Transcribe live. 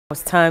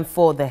It's time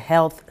for the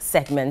health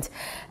segment,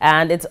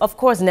 and it's of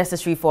course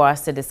necessary for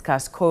us to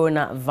discuss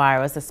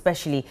coronavirus,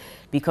 especially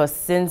because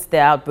since the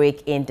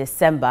outbreak in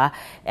December,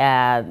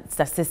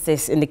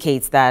 statistics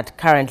indicates that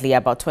currently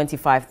about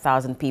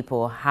 25,000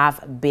 people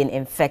have been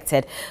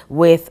infected,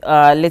 with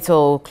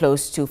little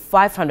close to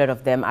 500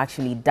 of them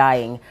actually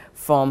dying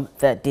from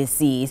the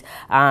disease.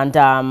 And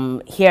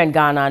here in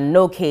Ghana,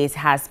 no case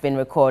has been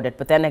recorded.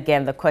 But then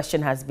again, the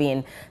question has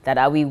been that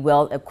are we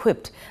well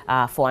equipped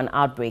for an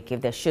outbreak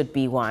if there should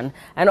be one?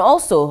 And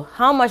also,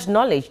 how much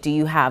knowledge do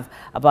you have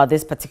about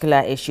this particular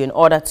issue in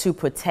order to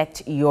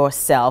protect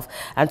yourself?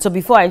 And so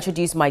before I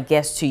introduce my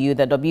guest to you,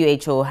 the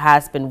WHO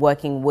has been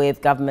working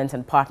with governments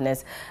and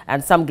partners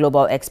and some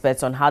global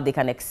experts on how they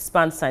can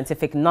expand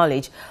scientific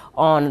knowledge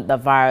on the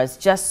virus,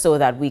 just so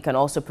that we can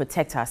also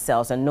protect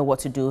ourselves and know what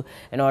to do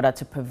in order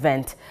to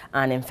prevent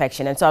an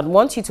infection. And so I'd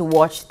want you to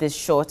watch this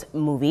short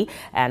movie,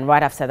 and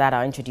right after that,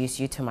 I'll introduce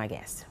you to my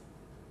guest.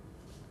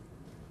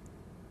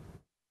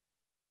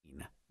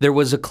 There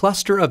was a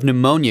cluster of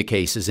pneumonia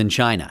cases in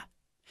China.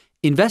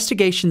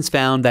 Investigations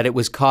found that it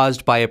was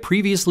caused by a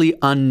previously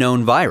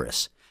unknown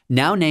virus,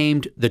 now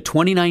named the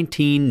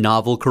 2019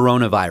 novel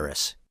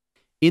coronavirus.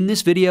 In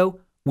this video,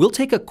 we'll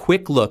take a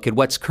quick look at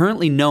what's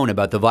currently known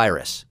about the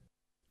virus.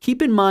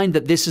 Keep in mind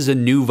that this is a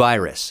new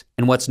virus,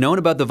 and what's known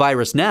about the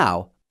virus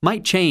now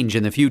might change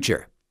in the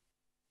future.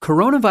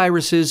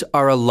 Coronaviruses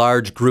are a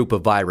large group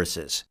of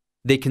viruses.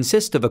 They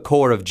consist of a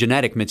core of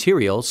genetic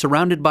material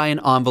surrounded by an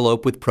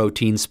envelope with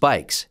protein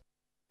spikes.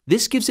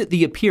 This gives it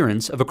the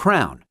appearance of a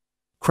crown.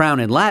 Crown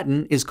in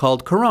Latin is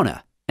called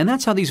corona, and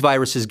that's how these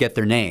viruses get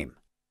their name.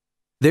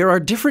 There are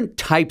different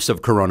types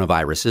of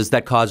coronaviruses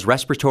that cause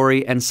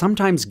respiratory and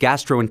sometimes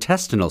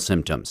gastrointestinal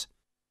symptoms.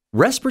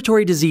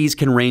 Respiratory disease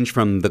can range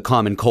from the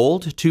common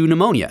cold to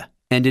pneumonia,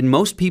 and in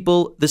most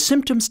people, the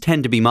symptoms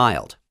tend to be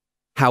mild.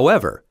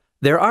 However,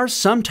 there are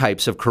some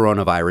types of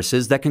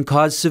coronaviruses that can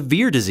cause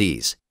severe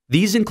disease.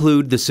 These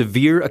include the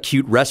severe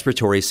acute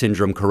respiratory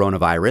syndrome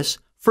coronavirus,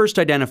 first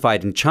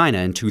identified in China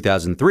in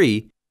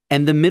 2003,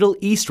 and the Middle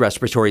East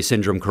respiratory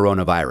syndrome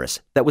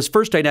coronavirus that was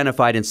first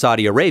identified in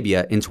Saudi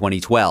Arabia in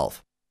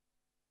 2012.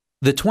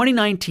 The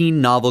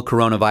 2019 novel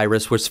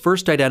coronavirus was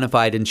first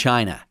identified in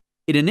China.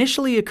 It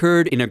initially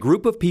occurred in a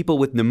group of people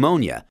with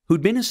pneumonia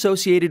who'd been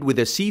associated with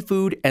a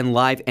seafood and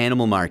live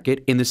animal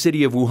market in the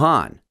city of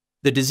Wuhan.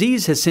 The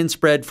disease has since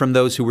spread from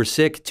those who were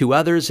sick to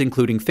others,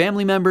 including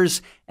family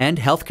members and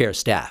healthcare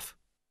staff.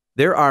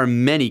 There are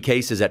many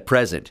cases at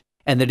present,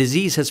 and the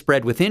disease has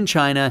spread within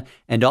China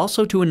and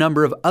also to a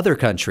number of other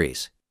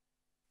countries.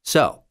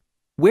 So,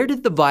 where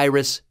did the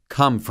virus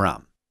come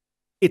from?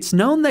 It's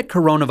known that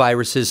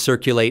coronaviruses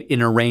circulate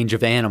in a range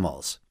of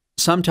animals.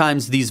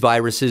 Sometimes these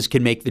viruses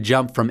can make the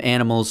jump from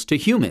animals to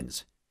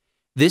humans.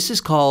 This is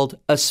called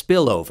a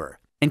spillover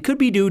and could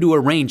be due to a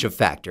range of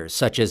factors,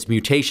 such as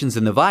mutations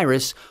in the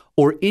virus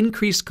or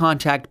increased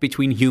contact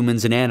between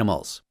humans and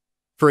animals.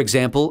 For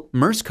example,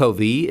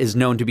 MERS-CoV is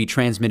known to be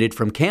transmitted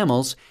from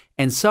camels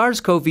and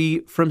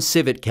SARS-CoV from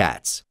civet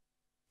cats.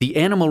 The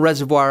animal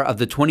reservoir of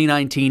the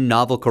 2019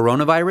 novel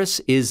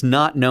coronavirus is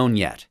not known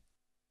yet.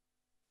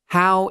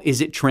 How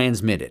is it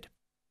transmitted?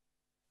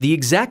 The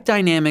exact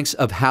dynamics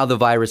of how the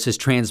virus is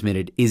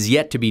transmitted is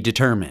yet to be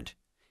determined.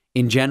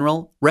 In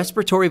general,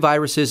 respiratory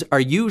viruses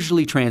are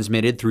usually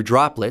transmitted through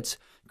droplets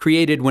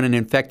created when an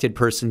infected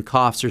person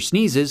coughs or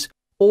sneezes,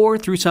 or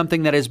through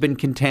something that has been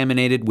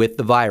contaminated with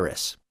the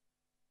virus.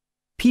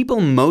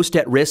 People most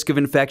at risk of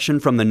infection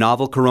from the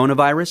novel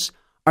coronavirus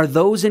are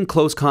those in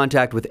close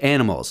contact with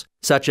animals,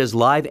 such as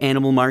live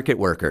animal market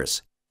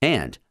workers,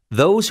 and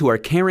those who are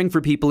caring for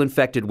people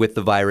infected with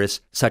the virus,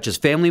 such as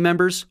family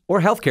members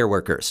or healthcare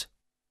workers.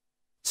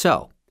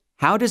 So,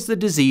 how does the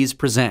disease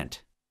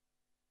present?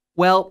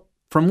 Well,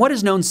 from what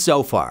is known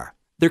so far,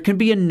 there can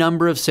be a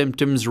number of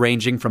symptoms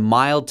ranging from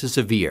mild to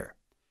severe.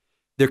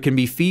 There can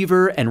be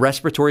fever and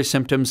respiratory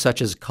symptoms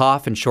such as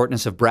cough and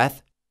shortness of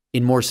breath.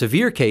 In more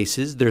severe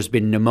cases, there's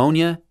been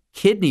pneumonia,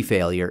 kidney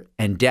failure,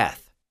 and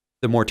death.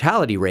 The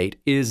mortality rate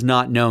is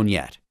not known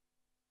yet.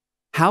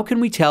 How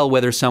can we tell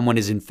whether someone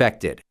is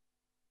infected?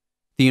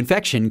 The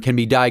infection can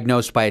be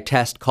diagnosed by a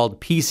test called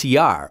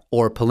PCR,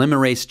 or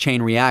polymerase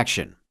chain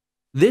reaction.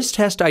 This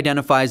test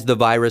identifies the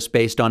virus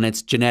based on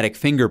its genetic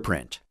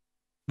fingerprint.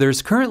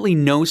 There's currently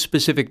no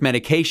specific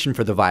medication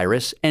for the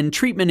virus, and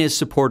treatment is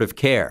supportive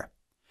care.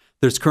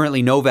 There's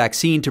currently no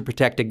vaccine to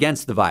protect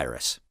against the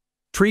virus.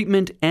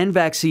 Treatment and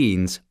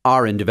vaccines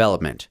are in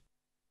development.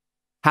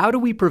 How do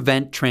we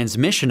prevent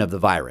transmission of the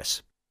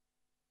virus?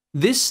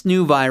 This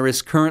new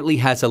virus currently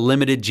has a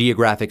limited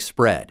geographic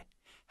spread.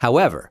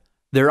 However,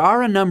 there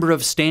are a number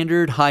of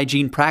standard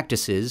hygiene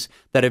practices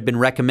that have been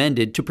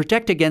recommended to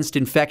protect against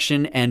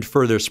infection and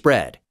further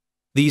spread.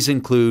 These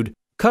include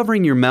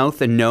covering your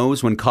mouth and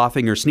nose when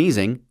coughing or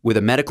sneezing with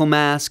a medical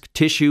mask,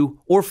 tissue,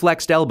 or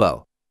flexed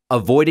elbow,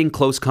 avoiding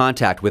close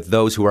contact with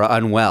those who are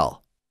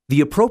unwell,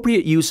 the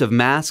appropriate use of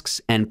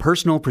masks and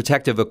personal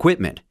protective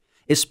equipment,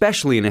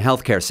 especially in a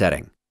healthcare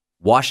setting,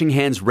 washing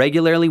hands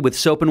regularly with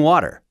soap and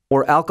water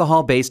or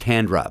alcohol-based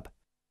hand rub,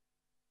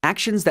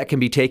 Actions that can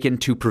be taken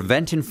to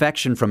prevent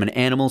infection from an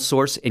animal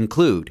source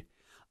include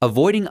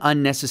avoiding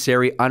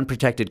unnecessary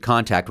unprotected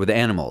contact with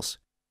animals,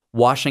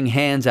 washing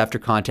hands after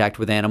contact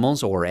with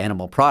animals or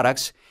animal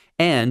products,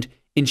 and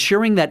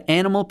ensuring that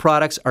animal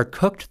products are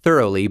cooked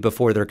thoroughly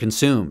before they're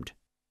consumed.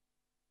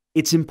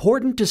 It's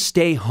important to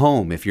stay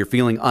home if you're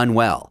feeling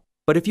unwell,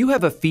 but if you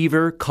have a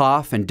fever,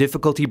 cough, and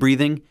difficulty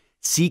breathing,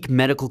 seek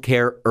medical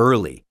care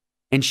early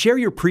and share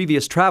your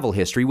previous travel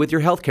history with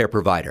your healthcare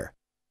provider.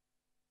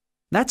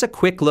 That's a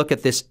quick look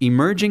at this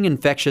emerging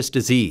infectious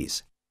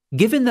disease.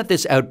 Given that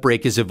this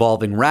outbreak is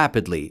evolving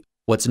rapidly,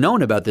 what's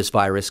known about this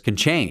virus can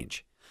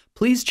change.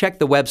 Please check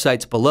the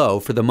websites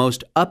below for the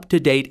most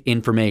up-to-date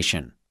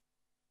information.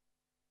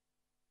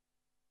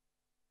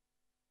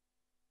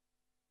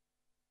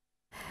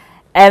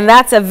 And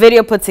that's a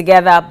video put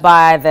together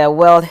by the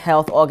World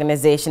Health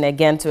Organization,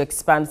 again, to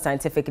expand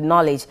scientific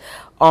knowledge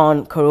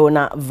on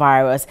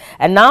coronavirus.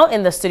 And now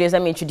in the studios,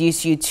 let me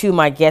introduce you to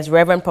my guest,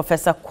 Reverend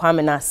Professor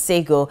Kwamina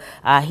Sego.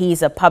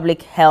 He's a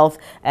public health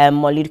and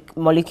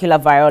molecular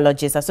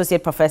virologist,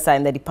 associate professor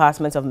in the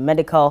Department of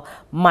Medical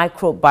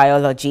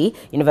Microbiology,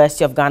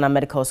 University of Ghana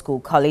Medical School,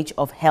 College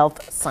of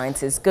Health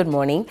Sciences. Good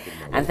morning,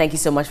 and thank you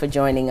so much for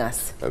joining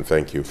us. And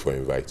thank you for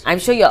inviting me. I'm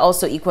sure you're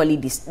also equally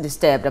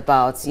disturbed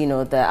about,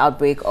 the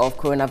outbreak of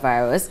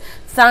coronavirus.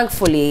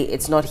 Thankfully,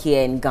 it's not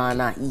here in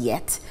Ghana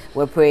yet.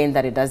 We're praying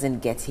that it doesn't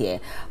get here.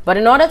 But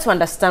in order to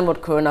understand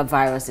what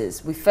coronavirus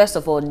is, we first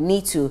of all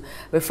need to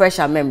refresh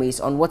our memories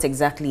on what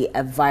exactly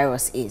a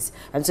virus is.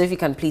 And so if you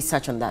can please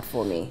touch on that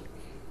for me.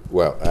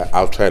 Well,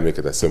 I'll try and make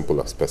it as simple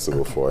as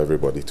possible for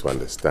everybody to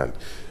understand.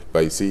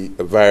 But you see,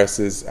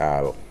 viruses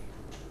are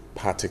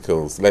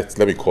particles, let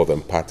me call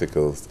them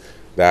particles,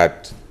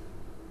 that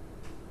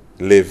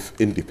live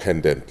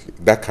independently,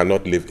 that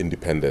cannot live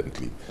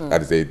independently.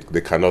 That is,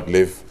 they cannot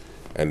live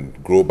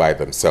and grow by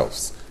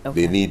themselves.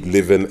 Okay. They need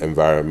living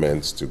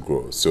environments to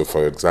grow. So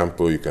for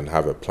example, you can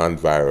have a plant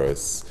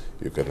virus,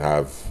 you can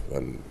have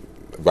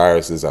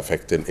viruses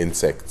affecting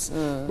insects,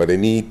 but they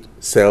need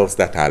cells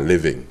that are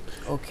living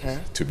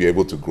to be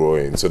able to grow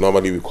in. So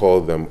normally we call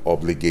them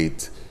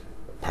obligate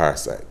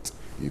parasites,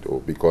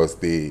 because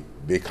they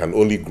can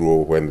only grow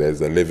when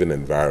there's a living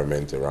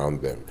environment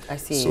around them. I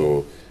see.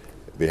 So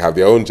they have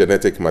their own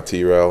genetic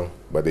material,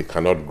 but they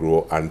cannot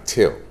grow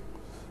until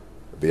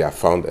they have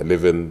found a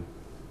living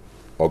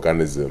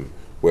organism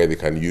where they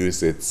can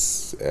use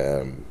its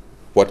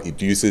what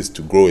it uses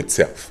to grow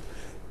itself,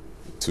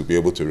 to be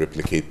able to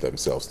replicate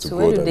themselves, to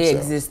grow themselves. So where do they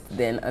exist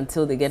then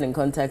until they get in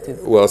contact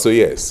with? Well, so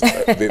yes,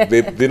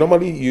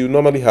 you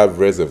normally have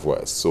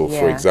reservoirs. So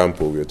for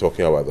example, we're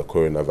talking about the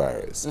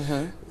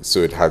coronavirus.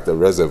 So it has the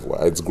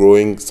reservoir. It's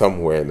growing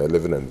somewhere in a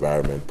living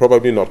environment,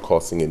 probably not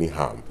causing any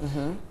harm.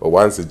 But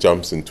once it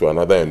jumps into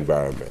another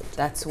environment,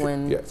 that's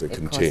when it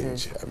can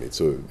change. I mean,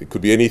 so it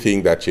could be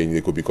anything that changes.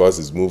 It could be because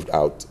it's moved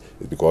out.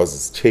 It's because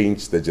it's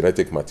changed. The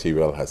genetic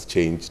material has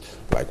changed,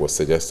 like was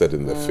suggested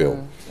in the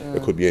film.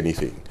 It could be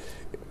anything.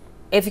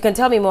 If you can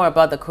tell me more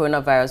about the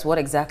coronavirus, what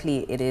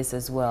exactly it is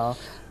as well,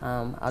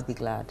 I'll be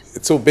glad.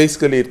 So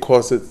basically it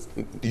causes,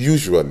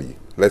 usually,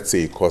 let's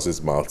say it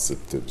causes mild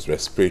symptoms,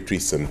 respiratory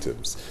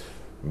symptoms,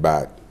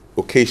 but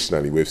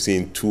occasionally we've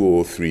seen 2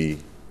 or 3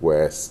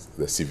 where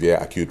the severe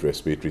acute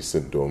respiratory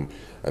syndrome,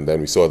 and then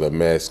we saw the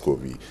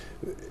MERS-CoV.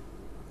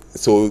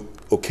 So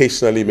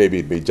occasionally maybe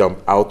it may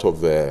jump out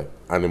of the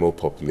animal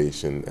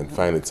population and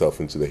find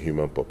itself into the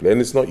human population.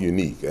 And it's not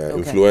unique.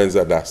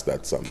 Influenza does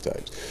that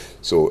sometimes.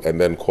 So,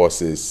 and then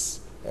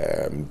causes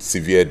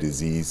severe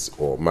disease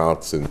or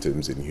mild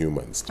symptoms in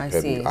humans,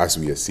 depending, as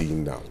we are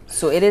seeing now.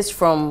 So it is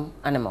from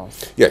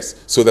animals?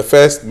 Yes. So the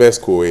first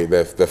MERS-CoV,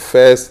 the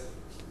first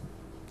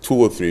 2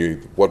 or 3,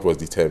 what was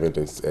determined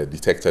and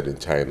detected in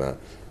China,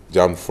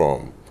 jumped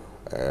from,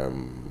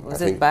 I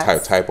think,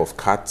 type of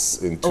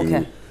cats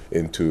into...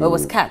 It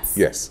was cats?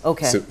 Yes.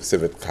 Okay.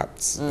 Civet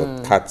cats,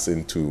 but cats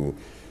into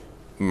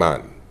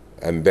man.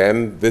 And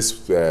then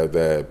this,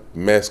 the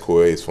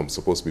MERS-CoV is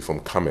supposed to be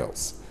from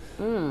camels.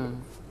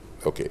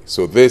 Okay,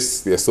 so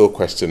there's still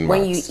question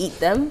marks. When you eat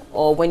them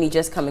or when you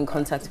just come in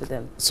contact with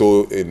them?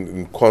 So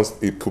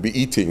it could be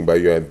eating, but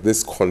you're in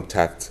this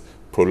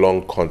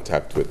prolonged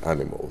contact with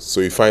animals.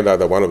 So you find out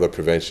that one of the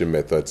prevention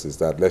methods is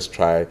that let's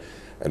try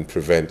and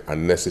prevent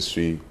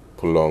unnecessary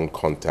prolonged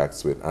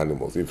contacts with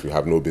animals if you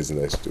have no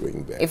business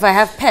doing that. If I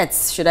have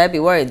pets, should I be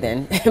worried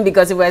then?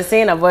 Because if we're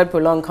saying avoid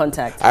prolonged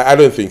contact. I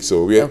don't think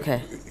so.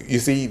 Okay. You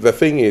see, the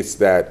thing is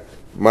that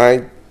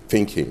my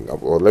thinking,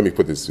 or let me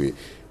put it this way,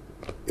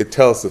 it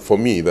tells, for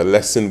me, the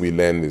lesson we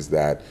learn is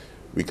that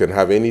we can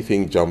have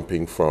anything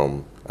jumping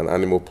from an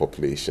animal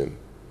population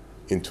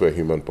into a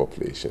human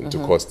population to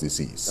cause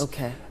disease.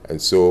 Okay.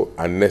 And so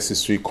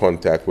unnecessary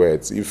contact where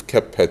you've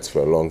kept pets for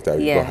a long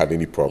time, you've not had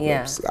any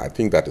problems. I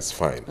think that is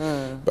fine.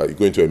 But you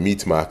go into a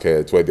meat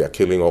market where they're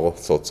killing all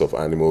sorts of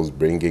animals,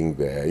 bringing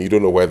there, you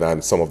don't know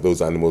where some of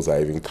those animals are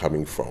even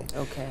coming from.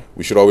 Okay.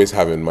 We should always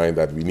have in mind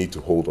that we need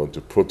to hold on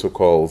to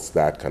protocols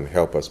that can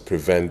help us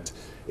prevent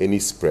any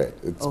spread.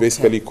 It's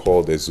basically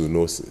called a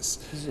zoonosis.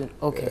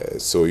 Okay.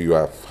 So you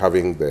are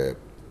having the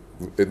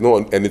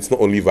And it's not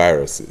only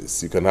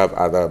viruses. You can have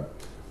other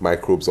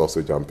microbes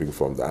also jumping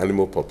from the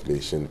animal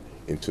population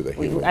into the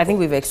human. I think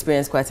we've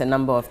experienced quite a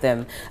number of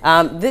them.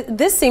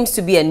 This seems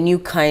to be a new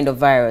kind of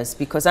virus,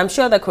 because I'm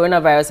sure the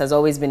coronavirus has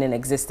always been in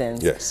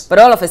existence. Yes. But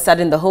all of a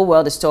sudden, the whole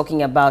world is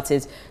talking about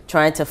it,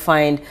 trying to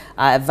find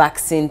a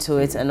vaccine to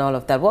it and all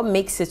of that. What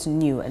makes it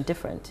new and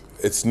different?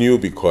 It's new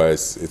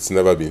because it's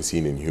never been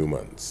seen in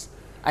humans.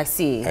 I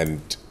see.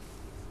 And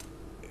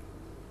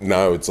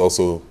now it's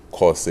also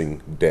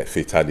causing death,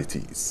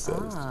 fatalities,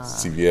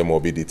 severe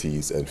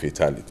morbidities and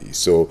fatalities.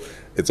 So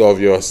it's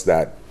obvious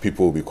that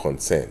people will be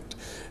concerned.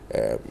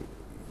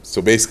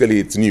 So basically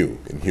it's new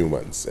in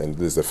humans, and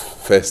this is the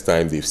first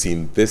time they've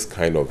seen this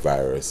kind of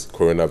virus,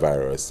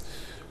 coronavirus,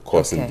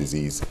 causing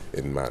disease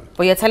in man.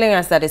 But you're telling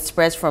us that it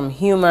spreads from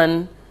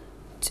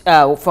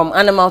from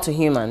animal to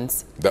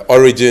humans. The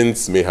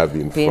origins may have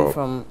been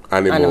from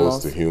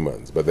animals to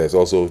humans, but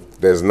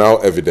there's now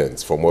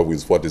evidence from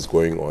what is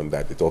going on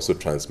that it also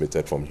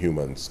transmitted from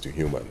humans to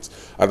humans.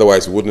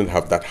 Otherwise, we wouldn't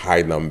have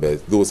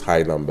those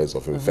high numbers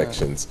of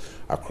infections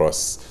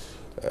across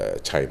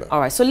China. All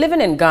right. So living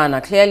in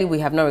Ghana, clearly we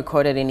have not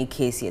recorded any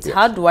case yet. Yes.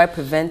 How do I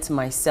prevent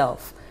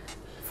myself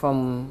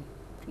from,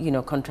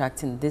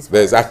 contracting this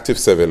virus? There's active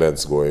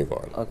surveillance going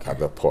on at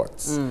the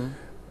ports.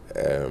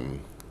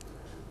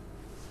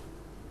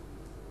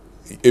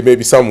 It may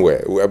be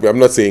somewhere. I'm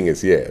not saying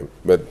it's here,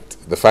 but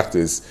the fact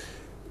is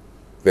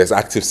there's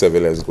active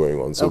surveillance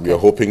going on. So we are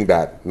hoping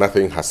that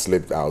nothing has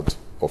slipped out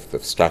of the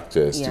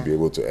structures to be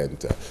able to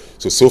enter.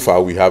 So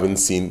far we haven't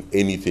seen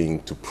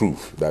anything to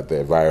prove that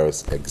the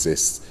virus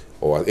exists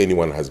or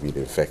anyone has been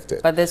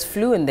infected. But there's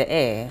flu in the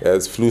air.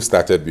 Yes, flu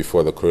started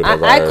before the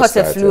coronavirus I caught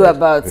a flu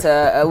about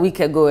a week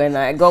ago and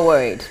I got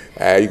worried.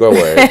 You got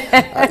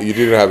worried. You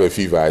didn't have a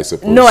fever, I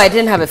suppose. No, I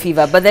didn't have a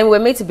fever. But then we're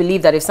made to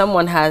believe that if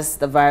someone has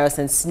the virus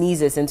and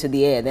sneezes into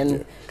the air,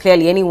 then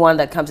clearly anyone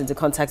that comes into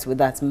contact with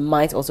that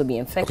might also be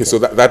infected. Okay, so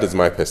that is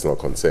my personal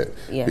concern.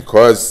 Yeah.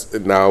 Because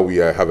now we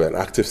have an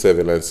active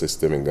surveillance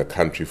system in the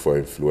country for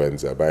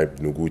influenza by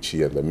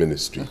Noguchi and the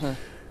ministry.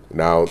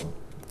 Now,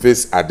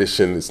 this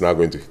addition is now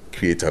going to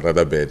create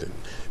another burden,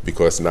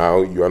 because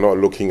now you are not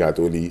looking at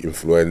only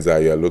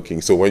influenza, you are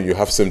looking, so when you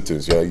have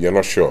symptoms, you're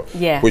not sure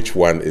which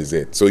one is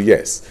it. So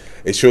yes,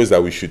 it shows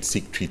that we should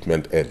seek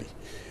treatment early.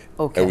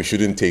 And we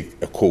shouldn't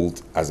take a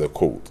cold as a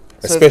cold.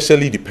 So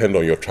especially depend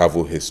on your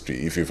travel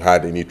history. If you've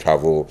had any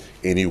travel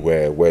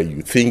anywhere where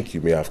you think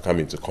you may have come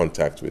into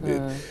contact with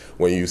it,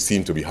 when you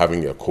seem to be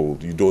having a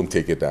cold, you don't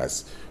take it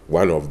as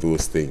one of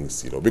those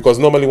things, because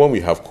normally when we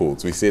have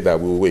colds, we say that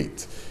we'll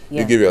wait.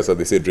 You give yourself,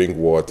 they say drink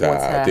water,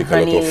 take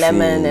honey, a lot of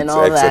lemon, and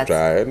all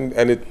etc.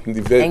 And it eventually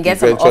resolves. And get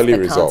some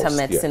off-the-counter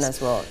medicine as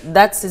well.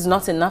 That is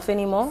not enough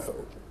anymore?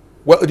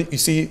 Well, you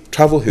see,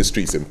 travel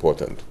history is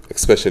important,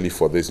 especially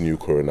for this new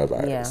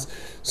coronavirus.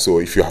 So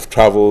if you have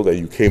traveled and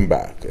you came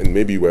back, and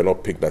maybe you were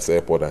not picked at the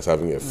airport as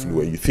having a flu,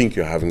 and you think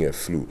you're having a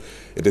flu,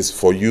 it is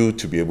for you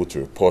to be able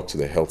to report to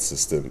the health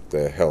system,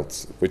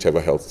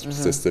 whichever health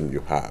system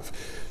you have,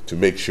 to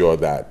make sure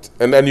that,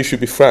 and then you should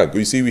be frank.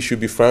 You see, we should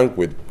be frank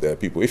with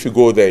people. If you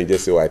go there and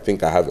just say, I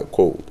think I have a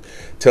cold,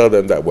 tell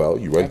them that, well,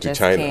 you went to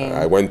China,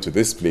 I went to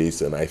this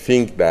place, and I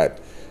think that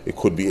it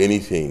could be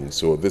anything,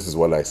 so this is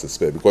what I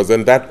suspect. Because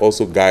then that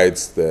also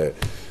guides the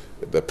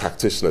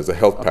practitioners, the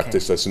health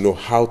practitioners, to know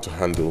how to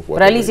handle what.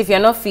 But at least if you're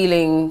not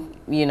feeling,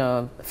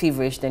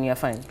 feverish, then you're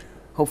fine,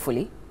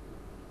 hopefully.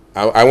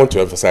 I want to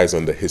emphasize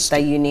on the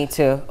history. That you need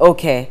to, all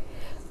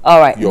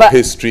right. Your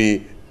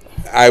history,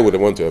 I would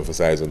want to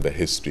emphasize on the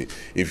history.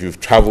 If you've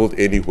traveled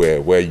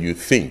anywhere where you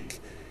think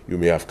you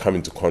may have come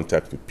into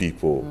contact with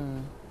people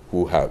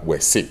who were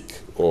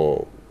sick,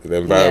 or the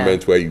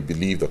environment where you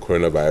believe the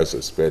coronavirus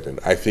is spreading,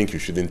 I think you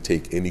shouldn't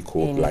take any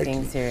cold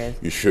lightly. Serious.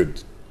 You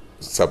should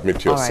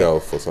submit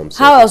yourself for some.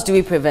 How else do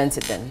we prevent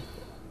it then?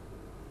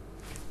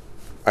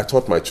 I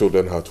taught my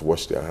children how to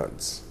wash their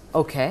hands.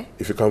 Okay.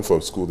 If you come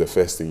from school, the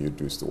first thing you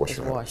do is to wash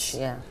your hands.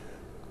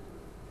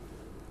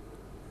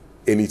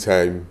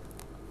 Anytime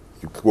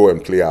you go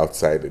and play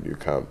outside and you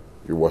come,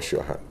 you wash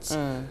your hands.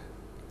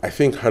 I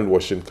think hand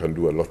washing can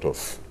do a lot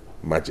of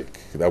magic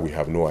that we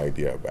have no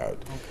idea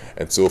about.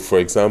 And so, for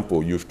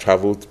example, you've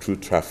traveled through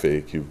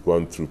traffic, you've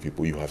gone through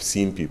people, you have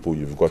seen people,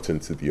 you've gotten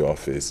to the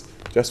office,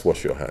 just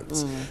wash your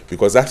hands.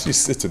 Because as you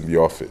sit in the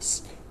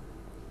office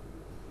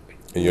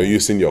and you're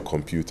using your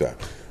computer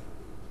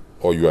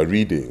or you are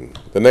reading,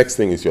 the next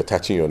thing is you're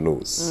touching your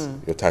nose,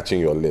 you're touching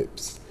your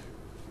lips.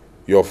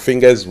 Your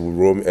fingers will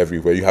roam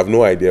everywhere. You have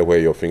no idea where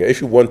your finger.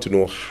 If you want to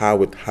know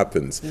how it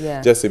happens,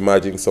 just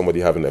imagine somebody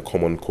having a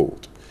common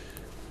cold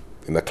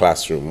in a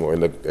classroom or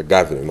in a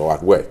gathering or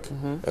at work,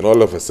 and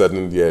all of a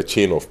sudden there are a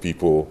chain of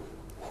people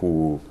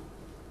who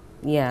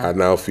are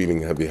now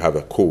feeling they have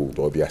a cold,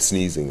 or they are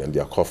sneezing and they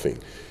are coughing.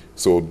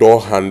 So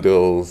door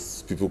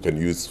handles, people can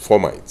use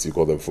fomites, you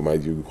call them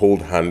fomites. You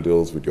hold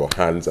handles with your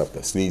hands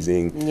after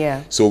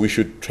sneezing. So we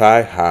should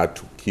try hard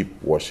to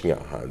keep washing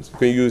our hands. We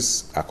can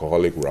use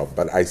alcoholic rub,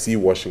 but I see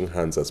washing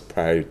hands as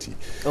priority.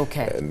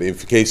 Okay. And in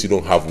case you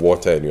don't have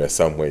water and you're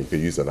somewhere, you can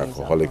use an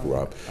alcoholic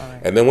rub.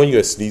 Right. And then when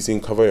you're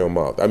sneezing, cover your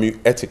mouth. I mean,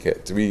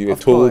 etiquette. We were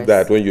told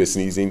that when you're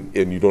sneezing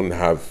and you don't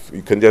have,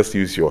 you can just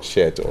use your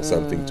shirt or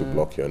something to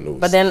block your nose.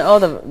 But then all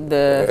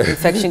the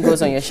infection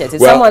goes on your shirt.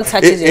 If well, someone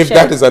touches your if shirt,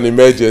 that is an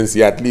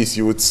emergency, at least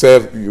you would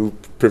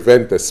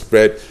prevent the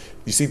spread.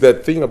 You see, the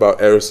thing about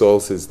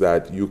aerosols is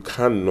that you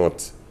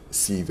cannot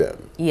see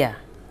them. Yeah.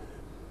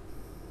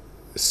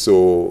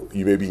 So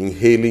you may be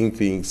inhaling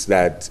things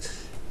that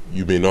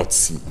you may not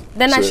see.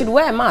 Then I should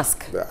wear a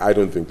mask. I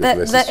don't think it's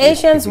necessary. The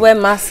Asians wear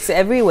masks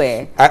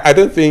everywhere. I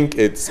don't think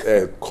it's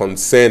a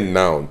concern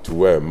now to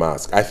wear a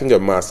mask. I think a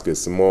mask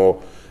is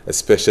more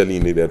especially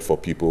needed for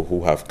people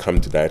who have come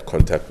to direct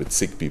contact with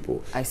sick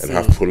people and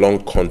have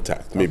prolonged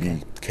contact,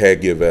 maybe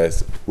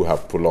caregivers who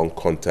have prolonged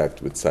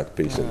contact with such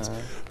patients.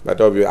 But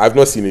I've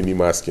not seen any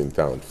mask in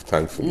town,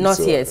 thankfully. Not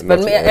yet. But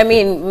I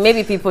mean,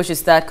 maybe people should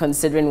start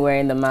considering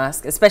wearing the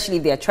mask, especially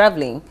if they're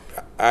traveling.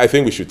 I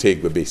think we should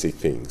take the basic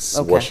things.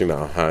 Washing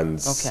our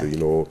hands, you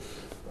know,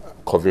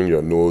 covering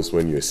your nose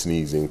when you're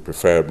sneezing,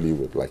 preferably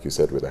with, like you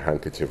said, with a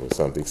handkerchief or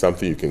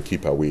something you can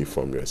keep away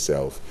from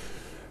yourself.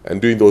 And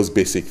doing those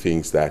basic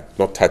things, that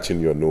not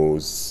touching your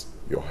nose,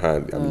 your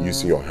hand, I mean,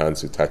 using your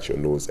hands to touch your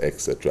nose,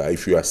 etc.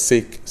 If you are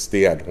sick,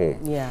 stay at home.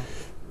 Yeah.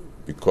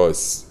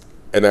 Because,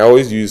 and I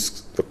always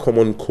use the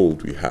common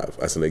cold we have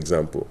as an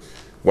example.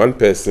 One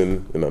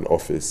person in an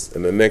office,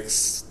 and the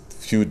next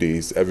few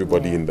days,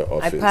 everybody in the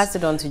office. I passed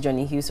it on to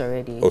Johnny Hughes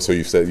already. Oh, so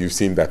you've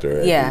seen that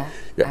already? Yeah.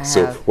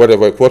 So what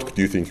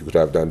do you think you could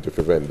have done to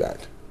prevent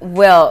that?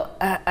 Well,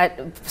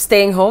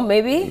 staying home,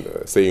 maybe.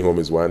 Staying home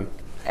is one.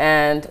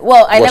 And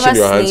well, I washing never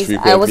your hands sneezed.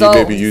 frequently, I was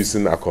maybe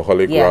using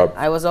alcoholic rub.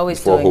 I was always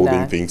before doing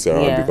holding things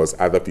around, because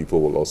other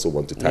people will also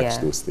want to touch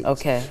those things.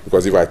 Okay.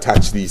 Because if I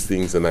touch these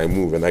things and I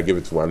move and I give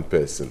it to one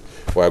person,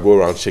 or I go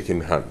around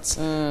shaking hands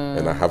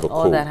and I have a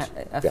cold, all that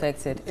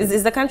affected.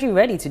 Is the country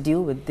ready to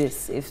deal with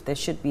this? If there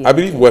should be, I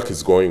believe work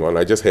is going on.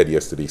 I just heard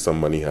yesterday some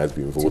money has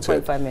been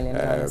voted $2.5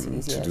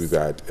 million to do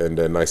that, and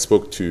then I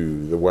spoke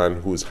to the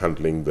one who's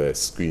handling the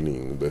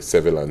screening, the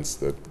surveillance,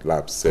 the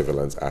lab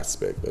surveillance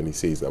aspect, and he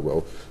says that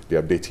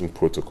they're updating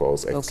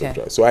protocols,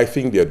 etc. So I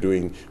think they're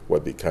doing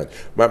what they can.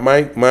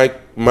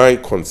 My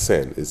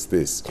concern is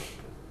this: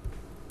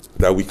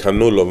 that we can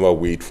no longer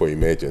wait for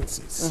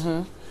emergencies.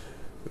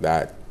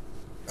 That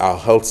our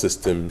health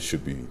system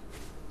should be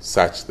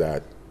such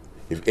that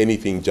if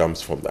anything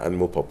jumps from the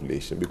animal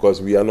population,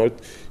 because we are not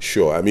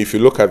sure. I mean, if you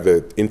look at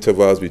the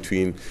intervals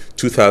between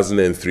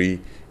 2003,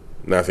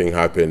 nothing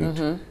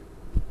happened.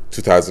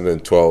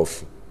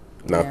 2012.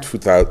 Now,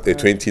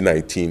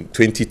 2019,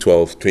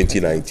 2012,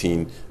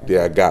 2019,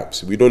 there are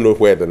gaps. We don't know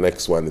where the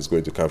next one is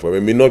going to come from. It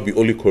may not be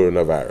only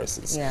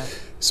coronaviruses.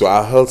 So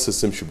our health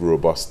system should be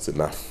robust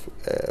enough.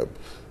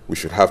 We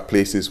should have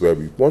places where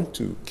we want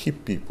to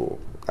keep people,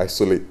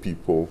 isolate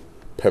people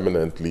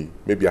permanently,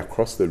 maybe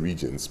across the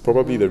regions,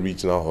 probably the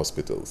regional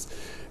hospitals,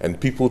 and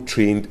people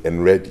trained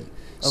and ready.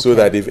 So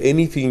that if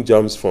anything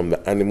jumps from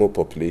the animal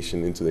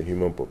population into the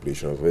human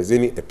population, or if there's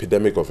any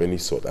epidemic of any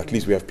sort, at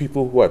least we have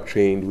people who are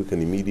trained who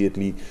can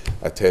immediately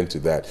attend to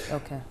that.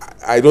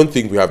 I don't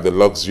think we have the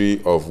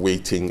luxury of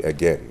waiting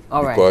again,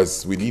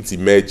 because with these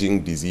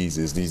emerging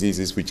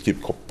diseases which keep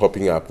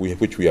popping up,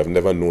 which we have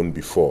never known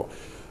before,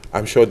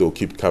 I'm sure they'll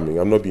keep coming.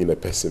 I'm not being a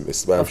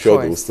pessimist, but I'm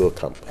sure they'll still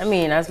come. I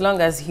mean, as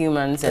long as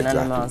humans and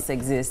animals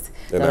exist,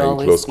 and are in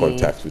close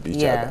contact with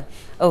each other.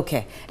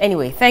 Okay.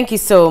 Anyway, thank you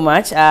so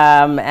much.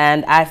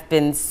 And I've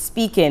been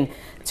speaking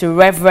to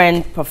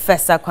Reverend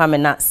Professor Kwame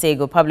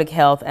Natsego, Public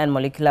Health and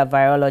Molecular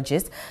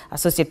Virologist,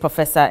 Associate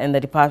Professor in the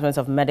Department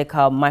of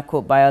Medical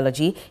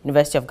Microbiology,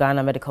 University of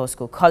Ghana Medical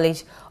School,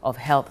 College of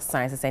Health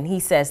Sciences. And he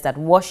says that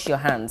wash your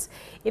hands.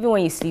 Even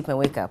when you sleep and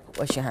wake up,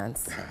 wash your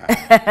hands.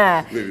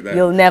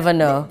 You'll never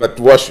know. But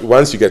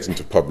once you get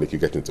into public, you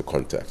get into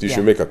contact. You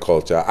should make a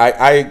culture.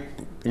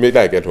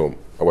 Immediately I get home,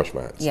 I wash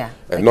my hands.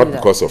 And not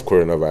because of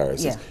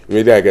coronaviruses.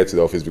 Immediately I get to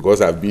the office,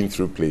 because I've been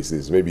through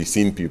places, maybe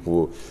seen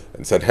people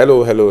and said,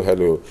 hello, hello,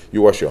 hello,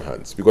 you wash your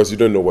hands, because you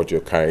don't know what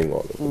you're carrying all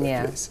over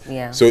the place.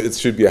 So it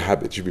should be a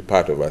habit, it should be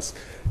part of us.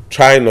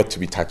 Try not to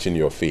be touching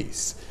your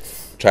face.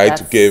 Try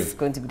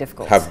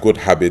to have good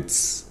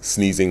habits,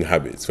 sneezing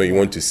habits. When you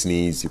want to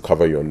sneeze, you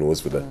cover your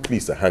nose with at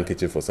least a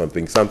handkerchief or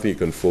something you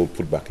can fold,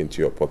 put back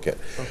into your pocket.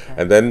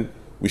 And then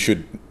we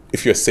should,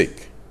 if you're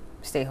sick,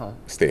 stay home.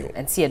 Stay home.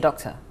 And see a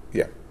doctor.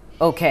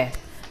 Okay,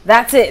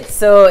 that's it.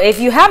 So if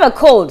you have a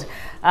cold,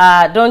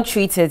 don't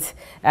treat it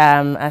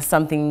as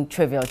something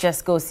trivial.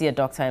 Just go see a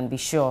doctor and be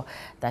sure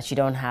that you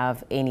don't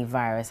have any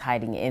virus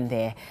hiding in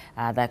there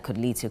that could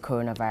lead to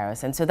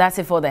coronavirus. And so that's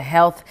it for the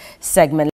health segment.